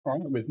All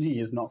right, with New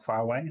Year's not far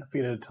away, I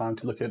figured it had time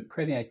to look at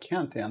creating a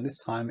countdown, this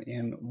time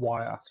in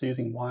Wire. So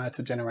using Wire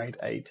to generate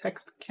a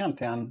text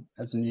countdown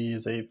as a New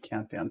Year's Eve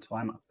countdown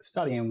timer.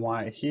 Starting in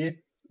Wire here,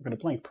 I've got a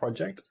blank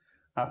project.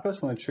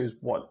 First I want to choose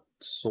what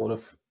sort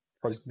of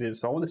project it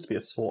is. So I want this to be a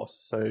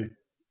source. So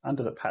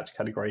under the patch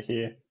category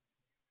here,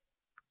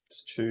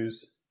 just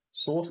choose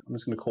source. I'm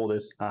just going to call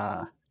this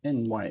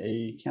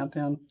NYE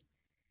countdown.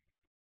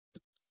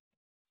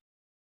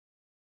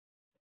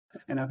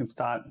 And I can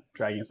start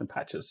dragging some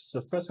patches. So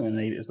the first thing we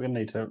need is we're going to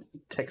need a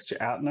texture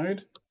out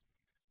node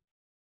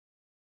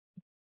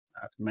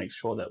to make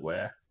sure that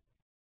we're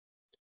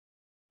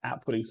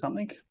outputting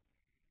something.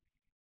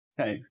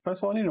 Okay,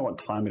 first of all, I need to know what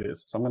time it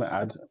is. So I'm going to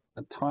add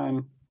a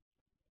time,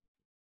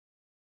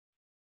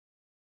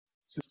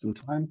 system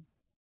time.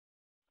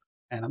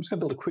 And I'm just going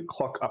to build a quick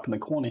clock up in the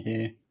corner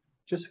here,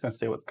 just so I can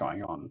see what's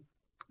going on.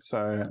 So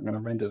I'm going to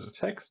render the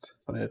text.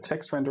 So I need a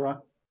text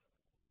renderer.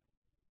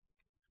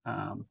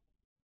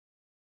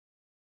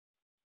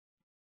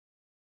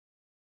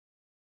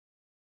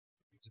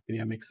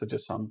 Video mixer,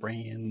 just so I'm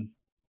bringing in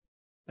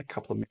a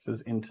couple of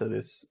mixes into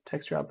this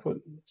texture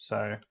output. So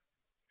I'm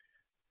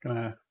going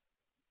to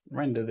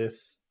render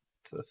this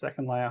to the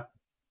second layer.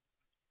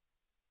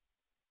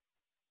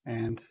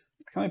 And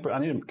I need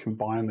to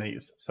combine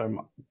these.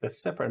 So they're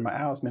separated. My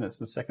hours, minutes,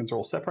 and seconds are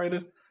all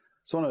separated.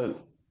 So I want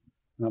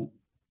to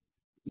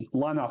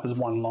line them up as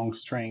one long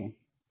string.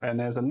 And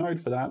there's a node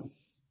for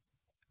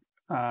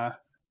that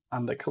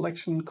under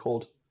collection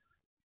called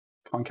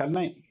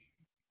concatenate.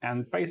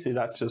 And basically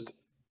that's just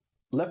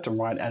left and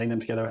right, adding them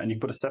together, and you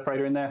put a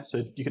separator in there.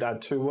 So you could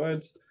add two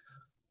words.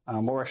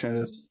 What we're actually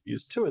going to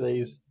use two of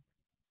these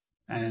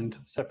and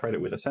separate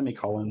it with a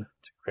semicolon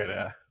to create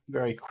a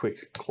very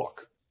quick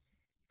clock.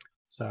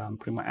 So I'm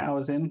putting my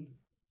hours in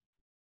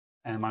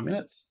and my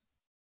minutes,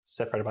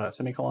 separated by that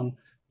semicolon,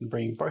 and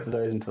bringing both of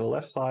those into the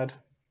left side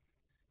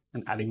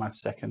and adding my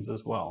seconds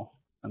as well.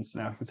 And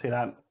so now I can see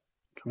that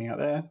coming out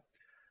there.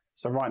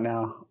 So right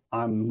now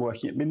I'm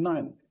working at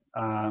midnight,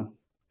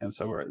 and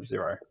so we're at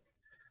 0.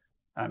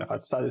 And if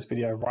I'd started this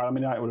video right on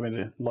midnight, it would have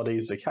been a lot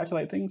easier to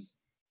calculate things.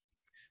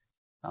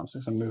 So I'm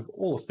just going to move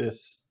all of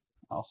this.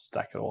 I'll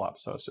stack it all up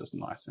so it's just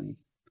nice and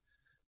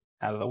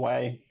out of the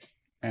way.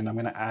 And I'm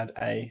going to add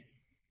a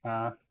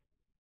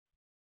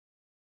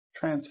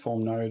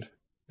transform node,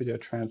 video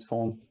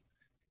transform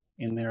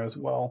in there as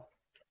well,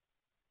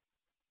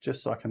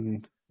 just so I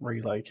can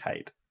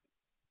relocate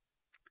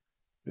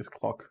this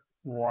clock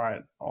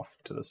right off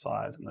to the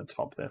side and the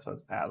top there so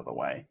it's out of the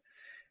way.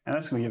 And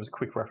that's going to give us a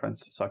quick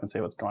reference so I can see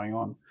what's going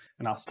on.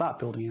 And I'll start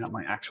building out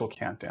my actual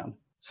countdown.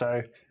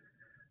 So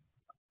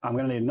I'm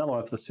going to need another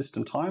one for the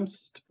system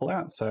times to pull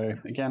out. So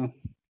again,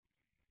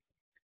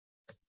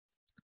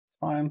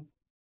 time,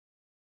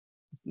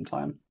 system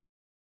time.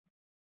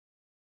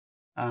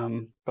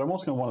 But I'm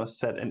also going to want to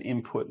set an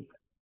input.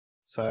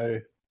 So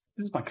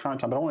this is my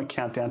current time, but I want to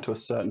count down to a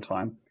certain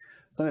time.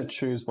 So I'm going to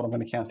choose what I'm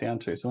going to count down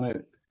to. So I'm going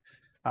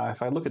to,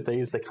 if I look at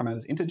these, they come out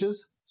as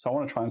integers. So I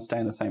want to try and stay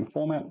in the same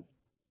format.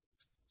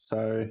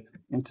 So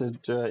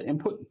integer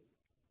input.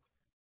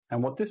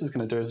 And what this is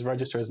going to do is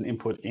register as an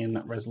input in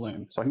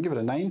Resolume. So I can give it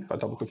a name. If I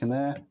double click in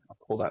there, I'll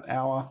call that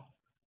hour.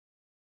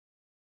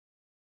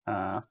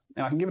 And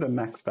I can give it a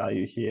max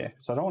value here.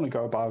 So I don't want to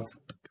go above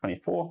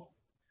 24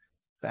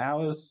 for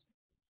hours.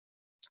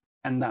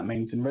 And that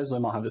means in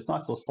Resolume, I'll have this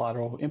nice little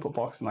slider or input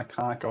box, and I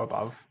can't go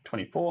above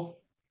 24.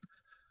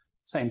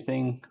 Same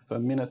thing for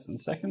minutes and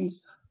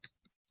seconds.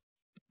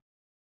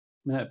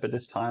 Minute, but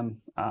this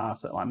time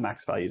set my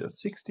max value to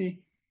 60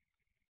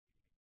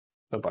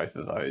 for both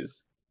of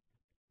those.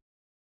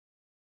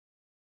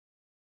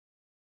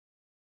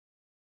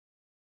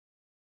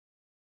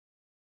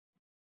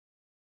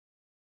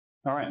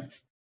 All right.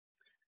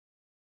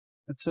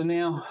 And so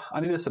now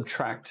I need to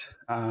subtract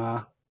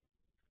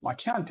my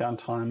countdown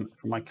time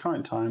from my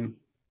current time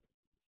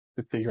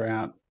to figure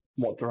out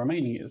what the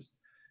remaining is.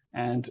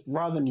 And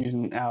rather than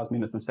using hours,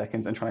 minutes, and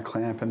seconds and trying to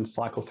clamp and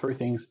cycle through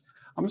things,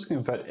 I'm just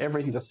going to convert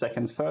everything to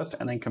seconds first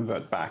and then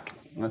convert back.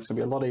 And that's going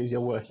to be a lot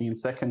easier working in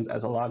seconds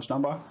as a large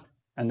number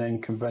and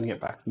then converting it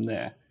back from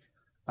there.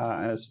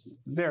 And it's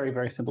very,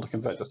 very simple to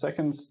convert to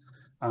seconds.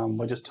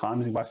 We're just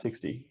timesing by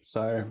 60.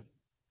 So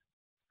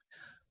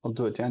I'll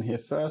do it down here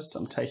first.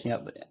 I'm taking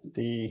out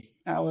the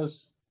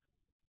hours,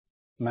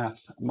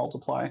 math,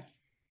 multiply,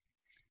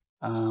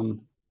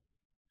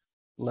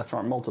 left,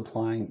 right,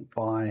 multiplying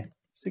by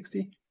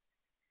 60.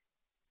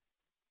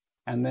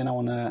 And then I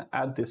want to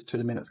add this to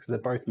the minutes because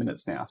they're both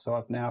minutes now. So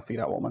I've now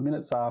figured out what my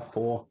minutes are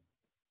for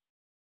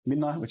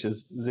midnight, which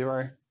is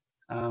 0.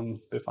 But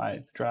if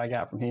I drag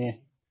out from here,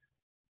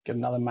 get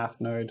another math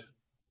node,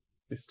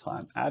 this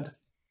time add.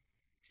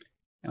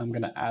 And I'm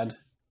going to add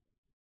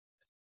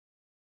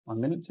my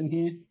minutes in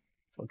here.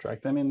 So I'll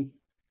drag them in.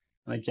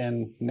 And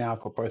again, now I've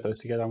got both those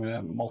together. I'm going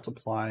to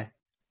multiply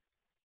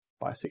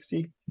by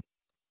 60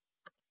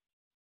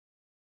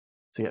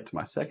 to get to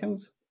my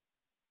seconds.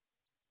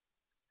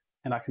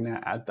 And I can now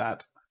add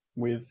that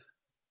with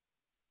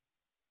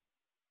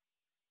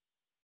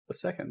the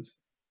seconds.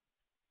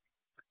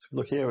 So if we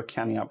look here, we're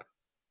counting up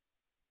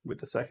with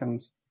the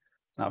seconds.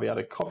 And I'll be able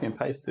to copy and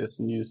paste this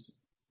and use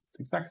this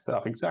exact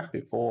setup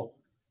exactly for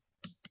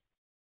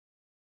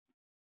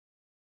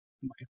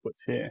my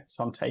inputs here.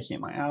 So I'm taking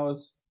my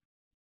hours,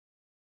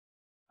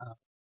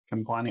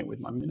 combining it with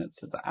my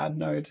minutes at the add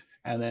node,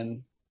 and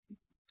then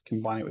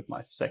combine it with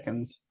my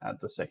seconds at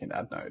the second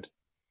add node.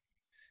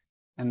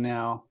 And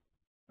now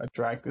I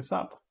drag this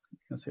up, you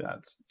can see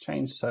that's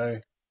changed.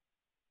 So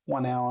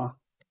 1 hour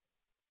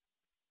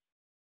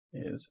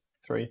is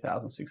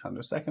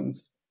 3,600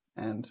 seconds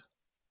and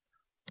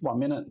 1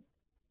 minute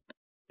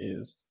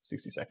is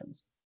 60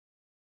 seconds.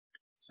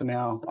 So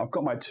now I've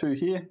got my 2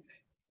 here,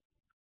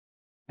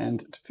 and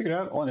to figure it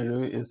out, all I need to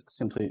do is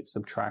simply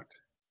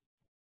subtract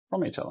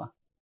from each other.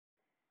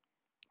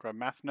 Grab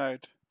math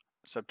node,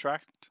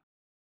 subtract.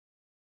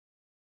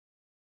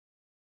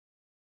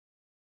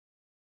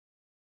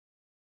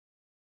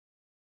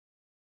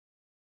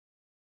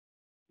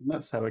 And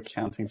let's say we're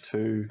counting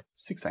to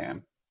 6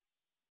 a.m.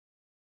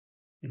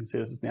 You can see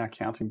this is now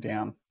counting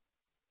down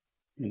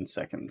in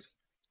seconds.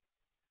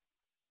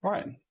 All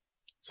right,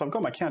 so I've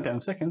got my countdown in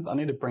seconds. I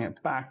need to bring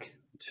it back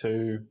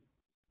to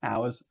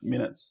hours,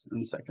 minutes,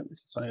 and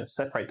seconds. So I need to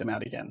separate them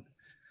out again.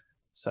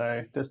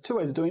 So there's 2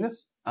 ways of doing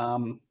this.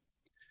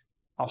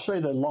 I'll show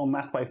you the long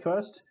math way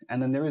first,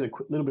 and then there is a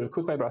little bit of a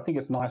quick way, but I think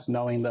it's nice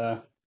knowing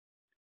the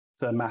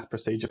math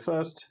procedure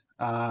first,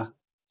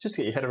 just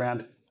to get your head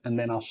around, and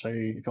then I'll show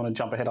you, if you want to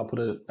jump ahead, I'll put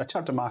a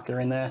chapter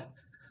marker in there,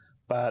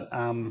 but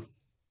I'll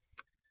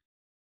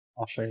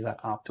show you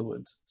that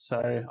afterwards.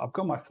 So I've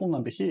got my full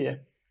number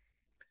here,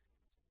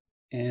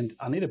 and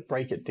I need to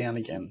break it down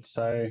again.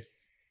 So I'm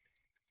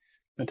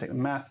going to take the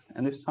math,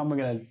 and this time we're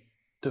going to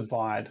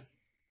divide.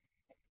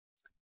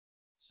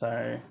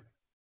 So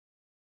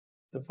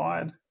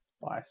divide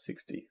by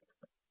 60.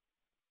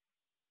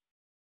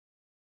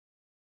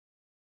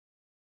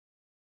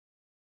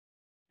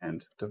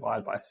 And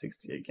divide by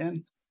 60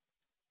 again.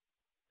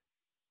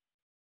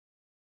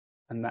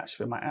 And that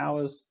should be my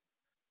hours.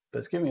 But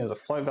it's giving me as a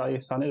float value,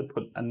 so I need to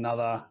put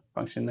another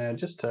function there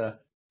just to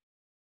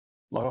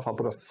log off. I'll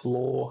put a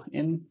floor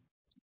in,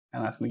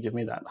 and that's going to give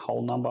me that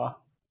whole number.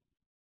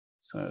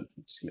 So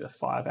just give me the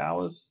 5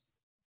 hours.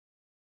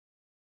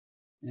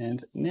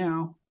 And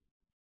now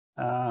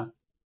I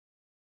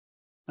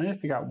need to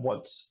figure out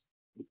what's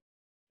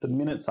the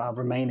minutes are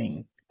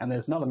remaining. And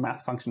there's another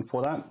math function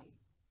for that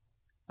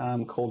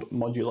called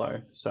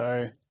modulo.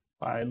 So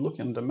if I look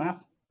into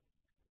math,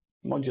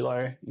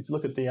 modulo, if you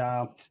look at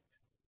the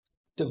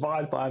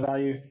divide by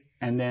value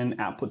and then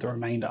output the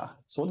remainder.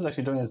 So what it's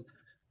actually doing is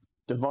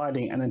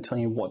dividing and then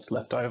telling you what's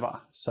left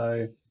over. So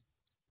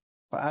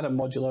if I add a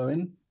modulo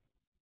in,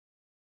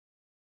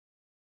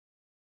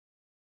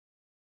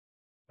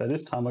 so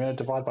this time we're going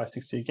to divide by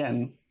 60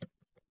 again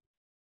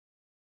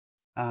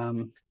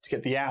to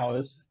get the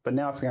hours, but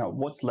now I figure out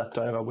what's left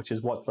over, which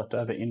is what's left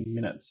over in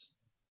minutes.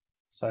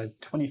 So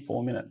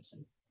 24 minutes.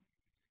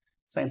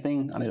 Same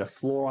thing, I need a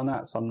floor on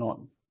that, so I'm not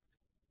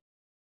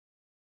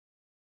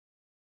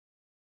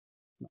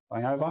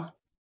going over.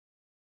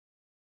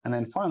 And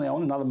then finally, I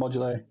want another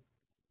modulo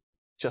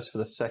just for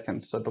the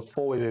seconds. So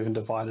before we've even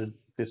divided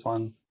this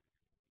one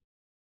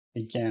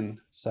again.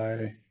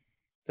 So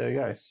there we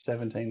go,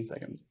 17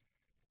 seconds.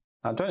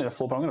 I don't need a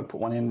floor, but I'm going to put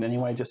one in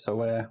anyway, just so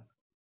we're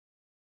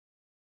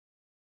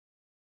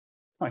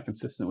quite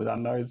consistent with our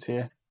nodes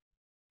here.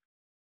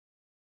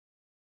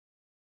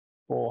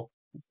 Or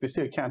we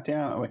see a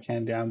countdown, and we're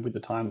counting down with the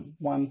time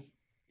 1,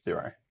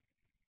 0.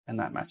 And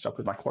that matched up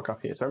with my clock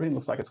up here. So everything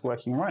looks like it's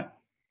working right.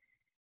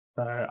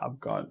 So I've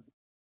got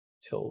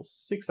till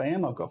 6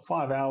 a.m. I've got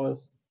 5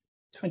 hours,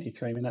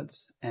 23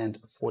 minutes, and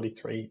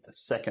 43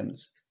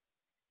 seconds.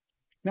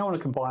 Now I want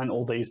to combine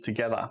all these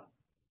together.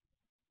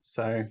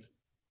 So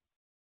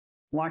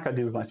like I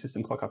did with my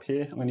system clock up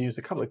here, I'm going to use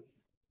a couple of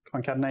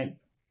concatenate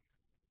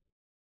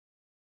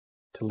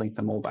to link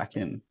them all back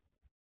in.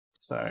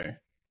 So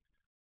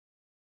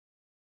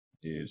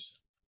use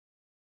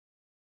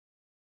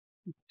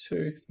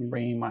 2,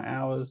 bring in my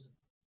hours.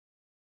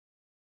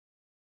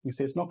 You can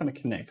see it's not going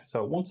to connect,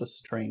 so it wants a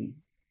string.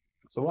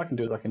 So what I can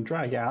do is I can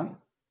drag out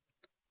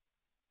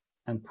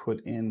and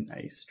put in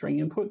a string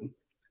input,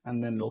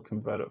 and then it'll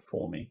convert it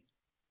for me.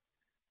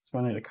 So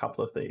I need a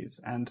couple of these,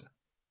 and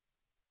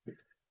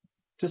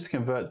just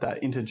convert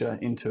that integer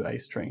into a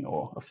string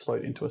or a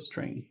float into a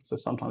string. So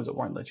sometimes it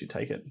won't let you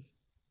take it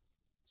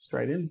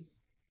straight in.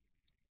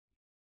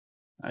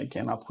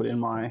 Again, I'll put in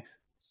my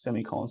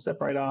semicolon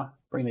separator,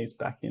 bring these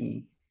back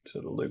in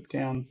to the loop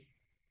down,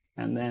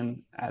 and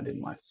then add in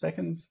my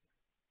seconds.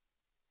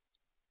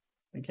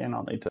 Again,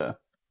 I'll need to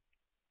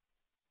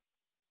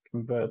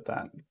convert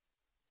that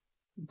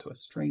into a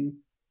string.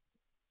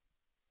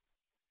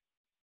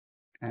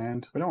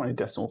 And we don't want any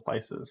decimal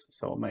places,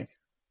 so I'll make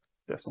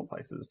decimal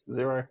places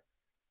 0.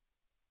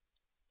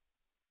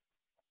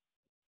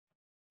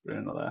 Put in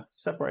another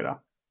separator.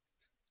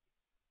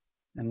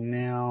 And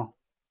now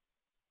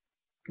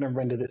I'm going to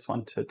render this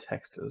one to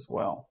text as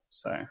well.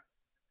 So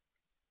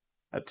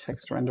a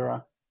text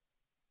renderer.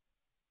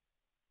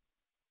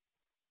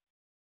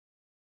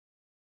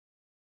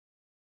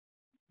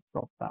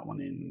 drop that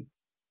one in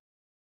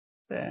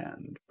there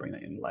and bring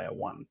that in layer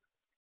 1.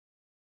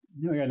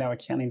 Here we go, now we're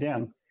counting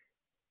down.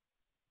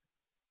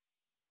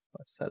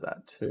 Let's set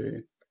that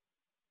to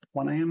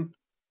 1 AM.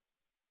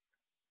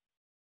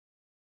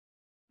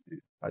 If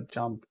I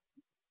jump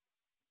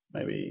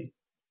maybe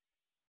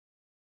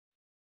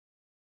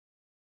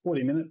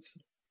 40 minutes,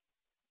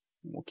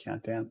 we'll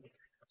count down.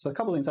 So a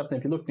couple of things up there.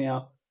 If you look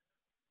now,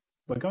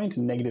 we're going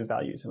to negative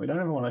values and we don't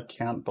ever want to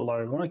count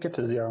below. We want to get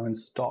to 0 and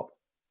stop.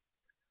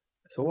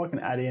 So what I can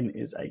add in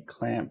is a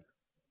clamp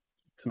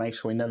to make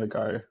sure we never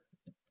go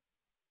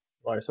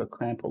low. So a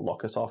clamp will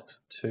lock us off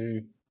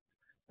to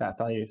that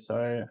value.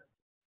 So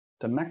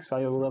the max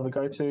value we'll ever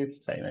go to,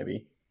 say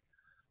maybe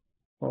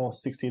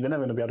 60. They're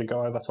never going to be able to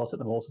go over, so I'll set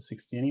them all to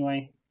 60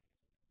 anyway.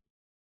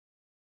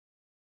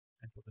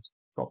 And we'll just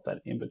drop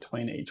that in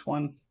between each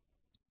one.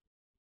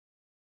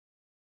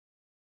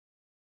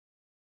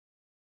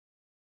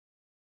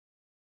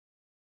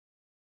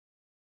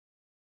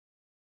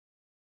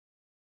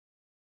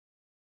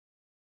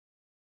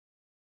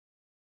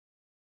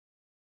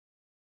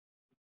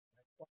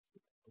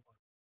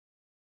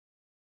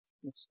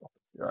 We'll stop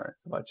at 0.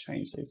 So if I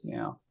change these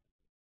now,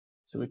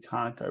 so we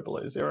can't go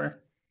below 0.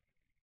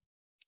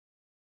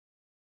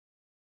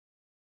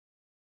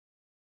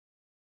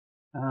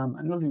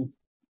 And we'll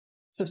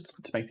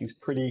just to make things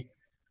pretty,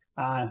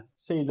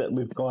 see that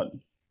we've got,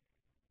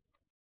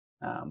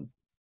 when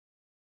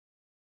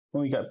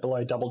we go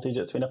below double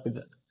digits, we end up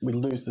with, we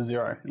lose the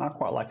 0. And I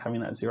quite like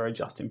having that 0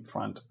 just in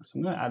front. So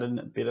I'm going to add in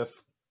a bit of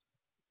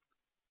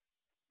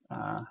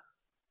a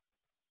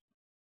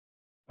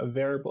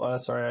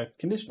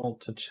conditional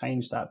to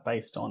change that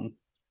based on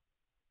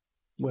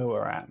where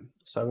we're at.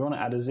 So we want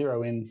to add a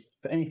 0 in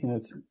for anything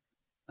that's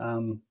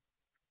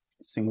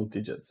single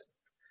digits.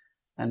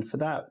 And for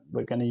that,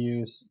 we're going to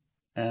use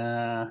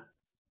greater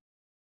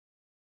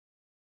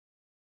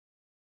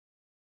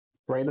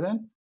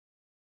than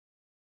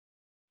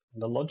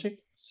the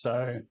logic.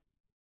 So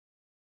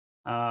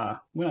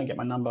when I get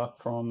my number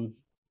from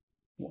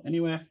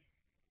anywhere,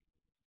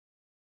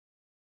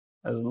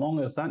 as long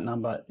as that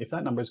number, if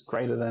that number is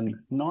greater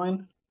than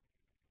 9,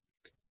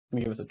 it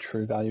give us a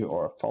true value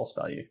or a false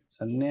value.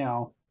 So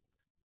now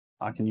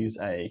I can use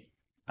a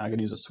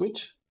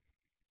switch,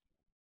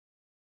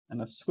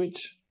 and a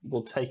switch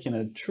will take in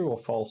a true or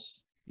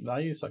false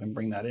value. So I can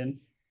bring that in,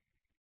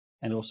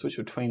 and it will switch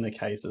between the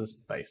cases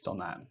based on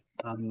that.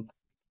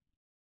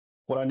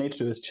 What I need to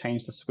do is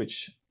change the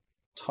switch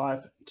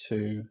type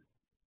to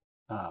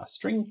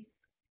string.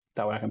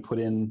 That way I can put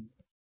in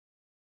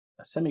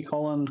a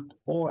semicolon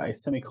or a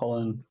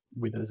semicolon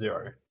with a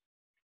 0.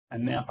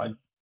 And now if I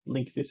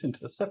link this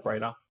into the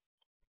separator,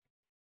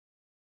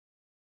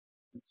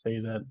 you can see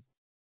that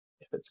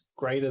if it's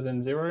greater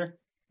than 0,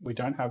 we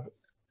don't have,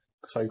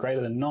 sorry,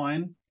 greater than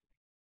 9,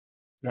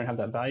 we don't have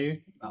that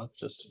value. I'll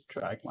just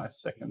drag my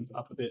seconds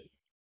up a bit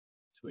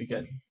so we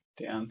get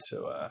down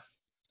to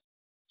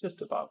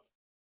just above.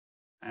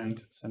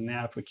 And so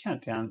now if we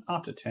count down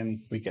after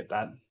 10, we get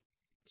that,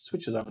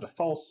 switches over to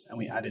false, and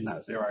we add in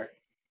that 0.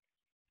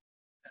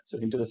 So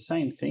we can do the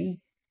same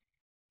thing,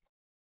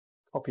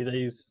 copy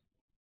these,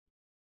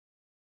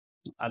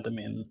 add them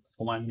in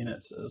for my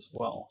minutes as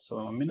well. So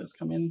when my minutes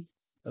come in,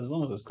 as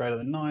long as it's greater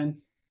than 9,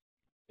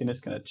 then it's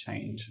going to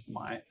change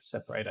my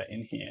separator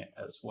in here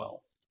as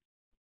well.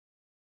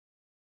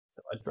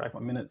 So I drag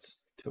my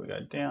minutes till we go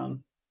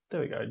down,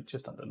 there we go,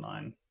 just under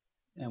 9,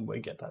 and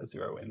we get that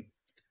 0 in.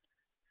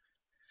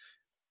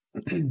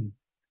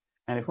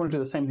 And if we want to do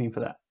the same thing for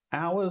the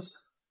hours,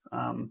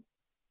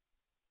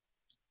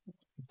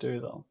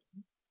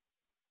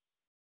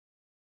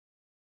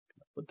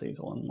 put these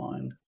all in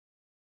line.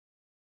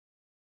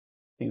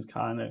 Things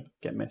kind of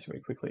get messy very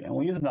quickly, and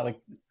we'll use another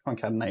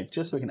concatenate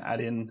just so we can add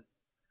in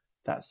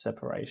that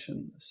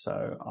separation.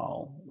 So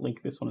I'll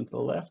link this one into the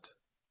left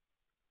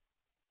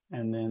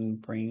and then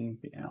bring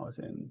the hours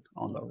in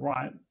on the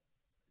right,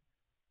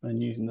 and then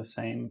using the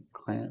same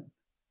clamp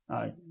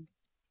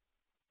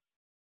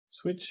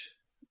switch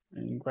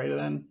and greater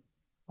than,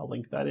 I'll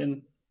link that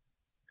in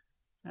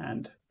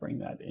and bring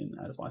that in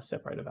as my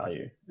separator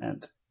value.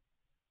 And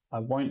I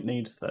won't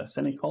need the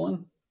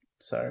semicolon,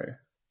 so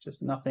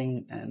just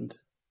nothing and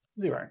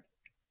 0.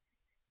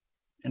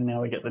 And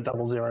now we get the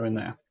double 0 in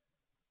there.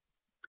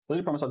 I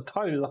do promise I'll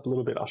tidy this up a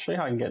little bit. I'll show you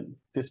how I can get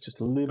this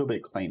just a little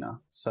bit cleaner.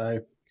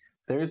 So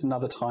there is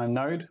another time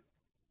node,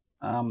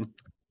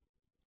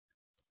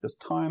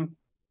 just time.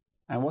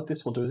 And what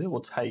this will do is it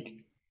will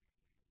take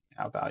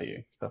our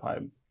value. So if I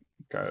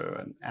go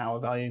an hour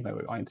value, maybe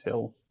we're going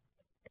until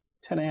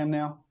 10 AM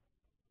now,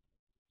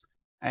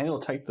 and it'll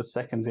take the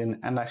seconds in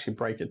and actually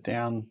break it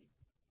down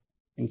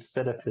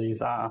instead of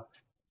these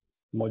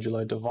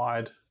modulo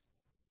divide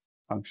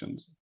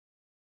functions.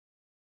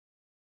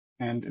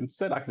 And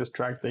instead I can just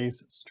drag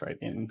these straight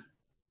in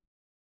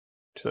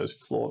to those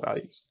floor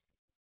values.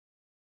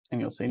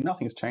 And you'll see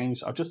nothing's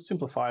changed. I've just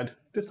simplified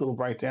this little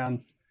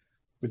breakdown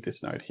with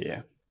this node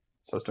here.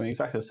 So it's doing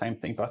exactly the same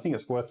thing, but I think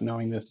it's worth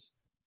knowing this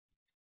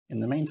in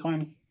the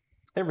meantime.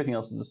 Everything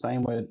else is the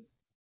same. We're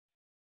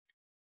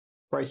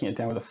breaking it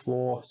down with a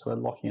floor, so we're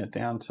locking it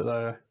down to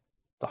the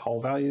whole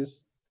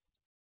values,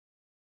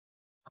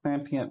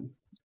 clamping it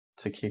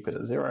to keep it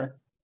at 0.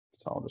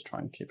 So I'll just try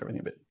and keep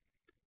everything a bit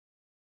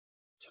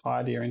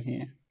tidier in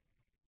here.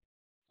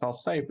 So I'll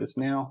save this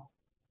now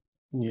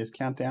and use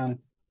countdown.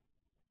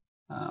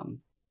 Compile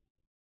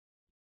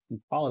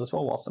it as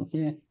well whilst I'm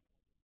here.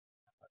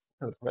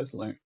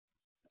 Resolume.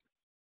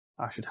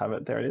 I should have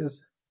it. There it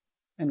is.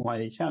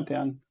 NYE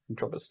countdown.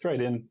 Drop it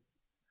straight in.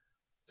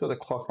 So the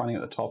clock running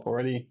at the top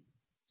already.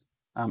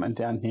 And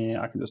down here,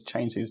 I can just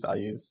change these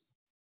values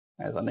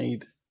as I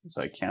need.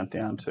 So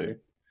countdown to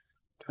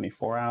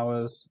 24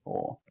 hours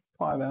or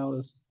 5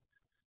 hours.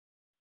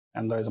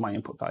 And those are my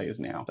input values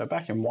now. So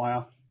back in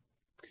Wire,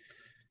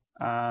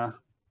 I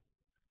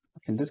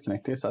can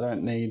disconnect this. I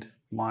don't need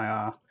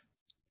my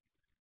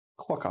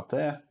clock up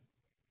there.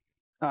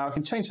 I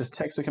can change this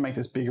text. We can make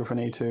this bigger if we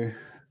need to.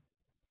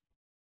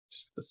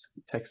 Just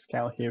the text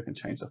scale here. We can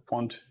change the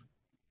font.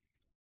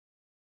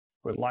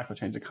 If we'd like, we'll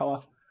change the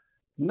color.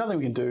 Another thing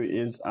we can do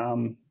is,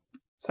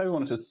 say we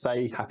wanted to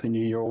say Happy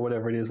New Year or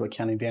whatever it is we're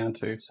counting down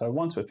to. So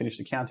once we've finished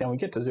the countdown, we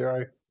get to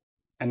 0,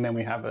 and then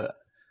we have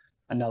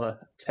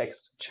another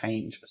text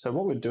change. So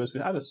what we'd do is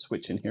we'd add a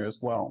switch in here as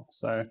well.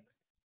 So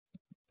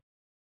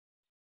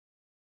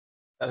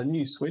add a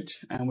new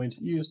switch, and we'd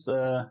use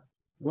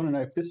we want to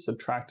know if this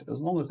subtract,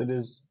 as long as it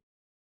is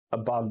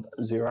above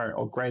 0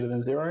 or greater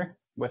than 0,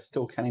 we're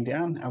still counting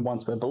down. And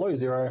once we're below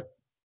 0,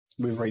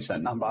 we've reached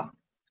that number.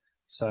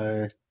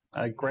 So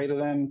greater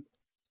than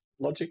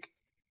logic.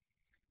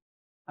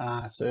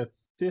 So if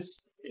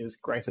this is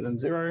greater than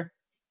 0,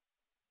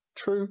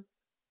 true,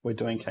 we're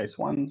doing case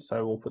 1.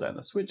 So we'll put that in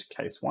the switch,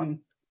 case 1.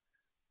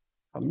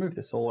 I'll move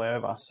this all the way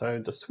over. So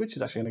the switch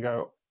is actually going to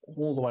go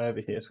all the way over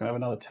here. So we're going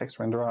to have another text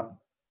renderer.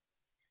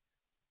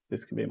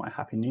 This can be my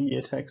Happy New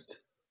Year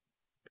text.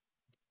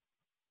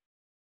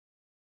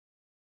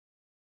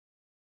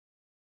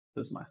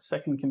 This is my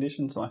second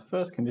condition. So my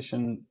first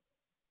condition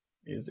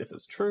is if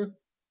it's true.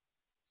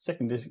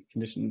 Second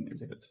condition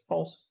is if it's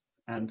false.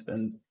 And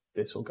then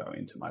this will go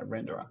into my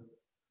renderer.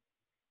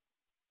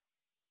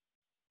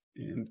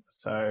 And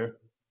so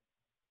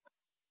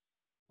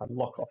I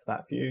lock off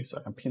that view so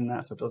I can pin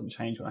that so it doesn't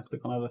change when I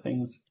click on other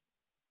things.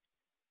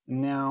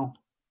 Now,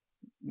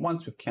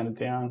 once we've counted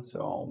down, so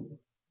I'll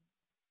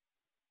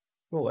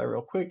roll over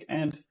real quick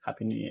and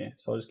Happy New Year.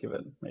 So I'll just give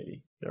it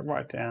maybe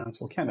right down.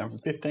 So we'll count down from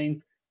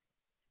 15.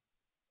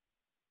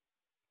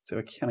 So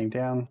we're counting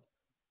down.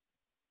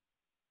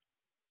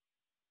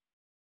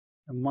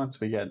 And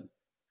once we get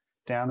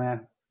down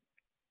there,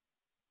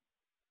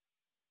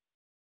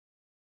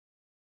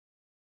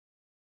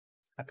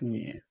 Happy New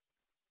Year.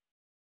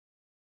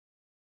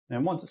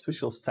 And once it's switched,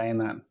 it'll stay in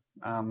that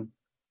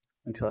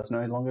until it's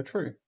no longer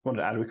true. If we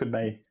wanted to add, we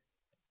could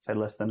say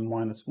less than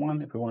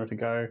 -1 if we wanted to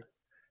go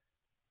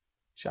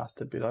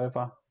just a bit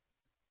over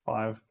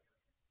 5.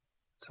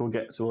 So we'll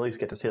at least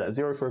get to see that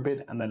 0 for a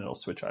bit, and then it'll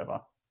switch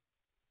over.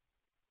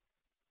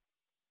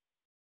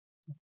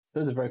 So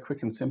there's a very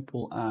quick and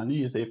simple New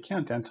Year's Eve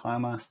countdown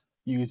timer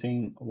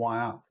using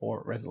Wire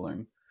or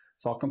Resolume.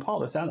 So I'll compile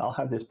this out. I'll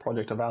have this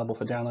project available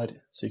for download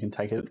so you can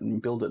take it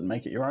and build it and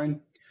make it your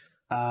own.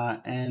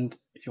 And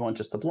if you want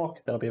just the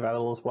block, that'll be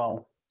available as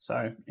well.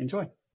 So enjoy.